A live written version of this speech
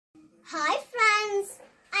Hi friends,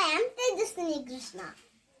 I am Thejaswini Krishna.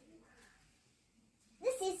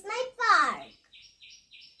 This is my park.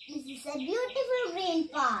 This is a beautiful green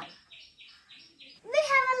park. We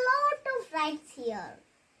have a lot of rides here.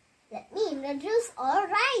 Let me introduce all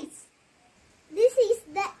rides. This is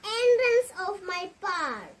the entrance of my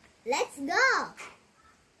park. Let's go.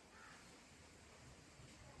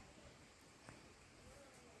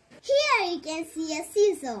 Here you can see a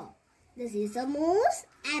seesaw. The seesaw moves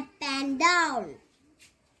up and down.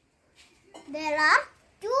 There are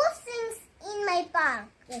two swings in my park.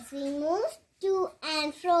 The swing moves to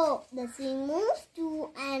and fro. The swing moves to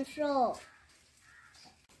and fro.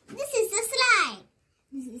 This is a slide.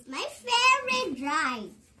 This is my favorite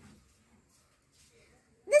ride.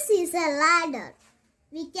 This is a ladder.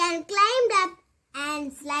 We can climb up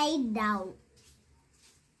and slide down.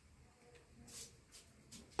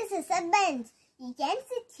 This is a bench. You can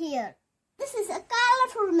sit here. This is a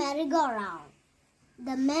colorful merry-go-round.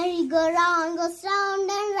 The merry-go-round goes round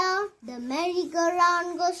and round. The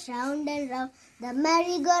merry-go-round goes round and round. The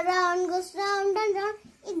merry-go-round goes round and round.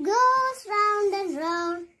 It